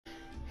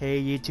Hey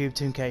YouTube,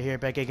 ToonCat here,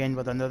 back again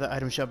with another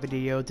item shop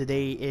video.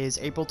 Today is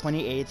April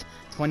 28th,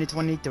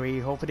 2023.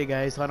 Hopefully you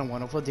guys had a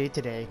wonderful day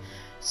today.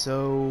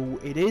 So,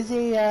 it is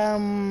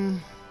a,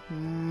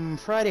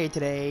 Friday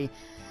today.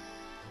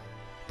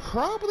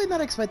 Probably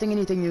not expecting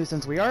anything new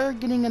since we are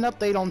getting an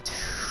update on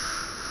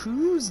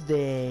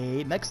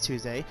Tuesday, next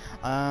Tuesday.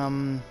 I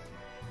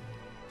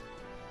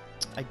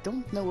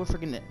don't know if we're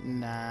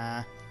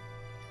gonna,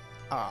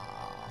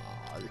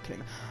 you're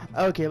kidding.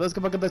 Okay, let's go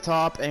back at the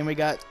top, and we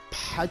got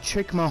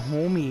Patrick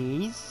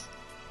Mahomes.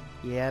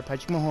 Yeah,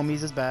 Patrick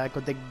Mahomes is back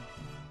with the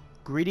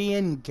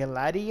Gradient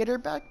Gladiator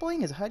back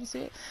bling. Is how do you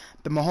say it?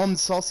 The Mahomes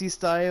saucy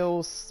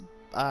style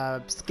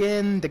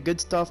skin, the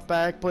good stuff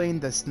back bling,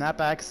 the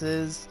snap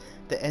axes,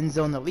 the end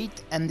zone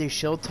elite, and the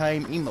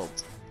showtime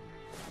emote.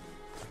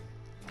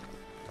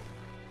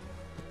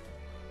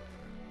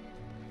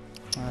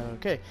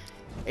 Okay.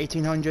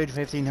 1800,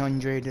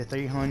 1500,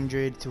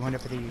 300,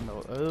 250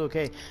 emote.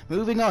 Okay,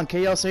 moving on.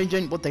 Chaos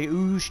Agent with the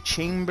Ooze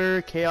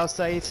Chamber, Chaos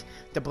Scythe,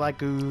 the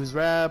Black Ooze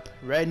Wrap,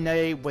 Red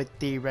Knight with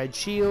the Red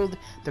Shield,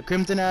 the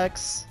Crimson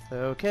Axe.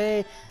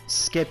 Okay,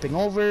 skipping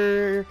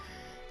over.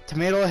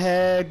 Tomato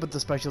Head with the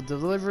Special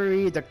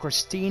Delivery, the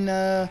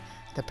Christina,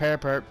 the Pear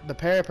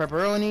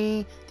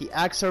Pepperoni, the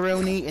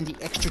Axaroni, and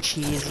the Extra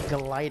Cheese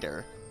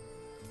Glider.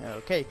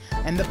 Okay,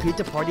 and the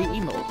Pizza Party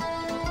emote,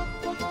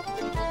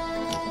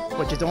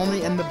 which is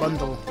only in the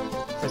bundle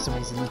for some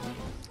reason.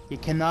 You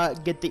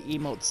cannot get the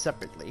emote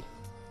separately.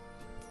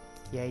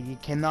 Yeah, you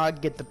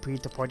cannot get the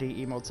Pizza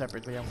Party emote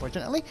separately,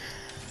 unfortunately.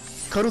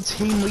 Kodo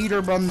Team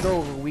Leader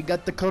bundle. We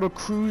got the Kodo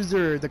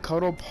Cruiser, the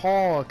Kodo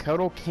Paw,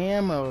 Kodo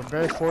Camo,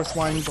 Very Force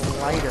Wine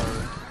Glider,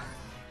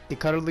 the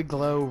Cuddly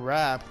Glow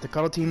Wrap, the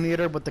Kodo Team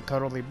Leader with the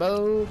Cuddly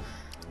Bow.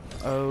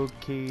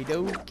 Okie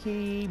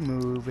dokie,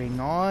 moving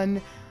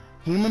on.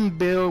 Human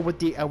Bill with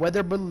the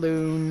Weather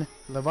Balloon,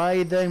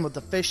 Leviathan with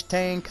the Fish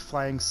Tank,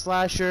 Flying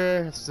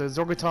Slasher, so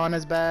Zorgoton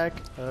is back.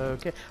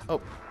 Okay.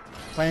 Oh,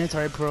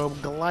 Planetary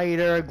Probe,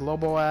 Glider,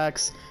 Global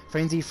Axe,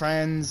 Frenzy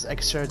Friends,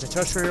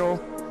 Extraterrestrial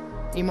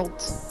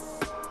emote.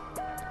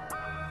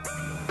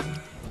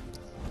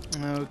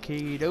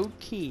 Okie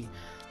dokie.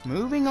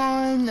 Moving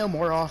on, no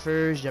more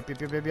offers.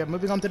 Yep.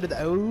 Moving on to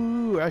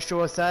the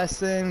Astro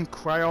Assassin,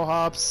 Cryo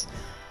Hops,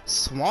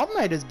 Swamp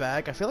Knight is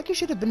back. I feel like he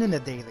should have been in the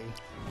daily.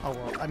 Oh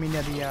well, I mean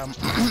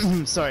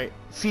the sorry,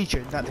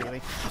 featured, not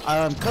daily.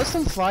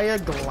 Custom Flyer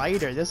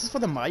Glider. This is for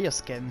the Maya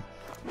skin.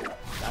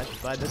 I'm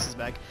glad this is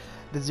back.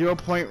 The 0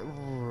 point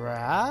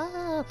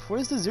wrap.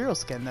 Where's the 0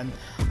 skin then?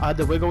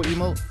 The Wiggle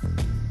emote.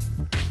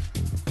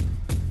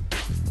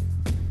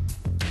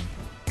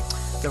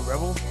 The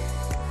Rebel.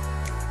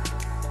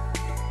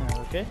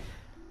 Okay.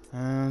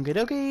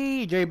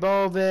 Okay, J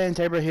Balvin,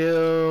 Tabor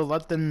Hill,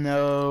 let them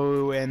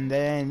know, and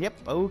then, yep,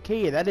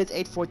 okay, that is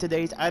it for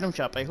today's item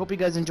shop. I hope you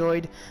guys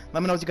enjoyed.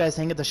 Let me know what you guys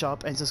think of the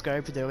shop, and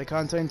subscribe for daily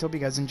content. Hope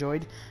you guys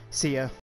enjoyed. See ya.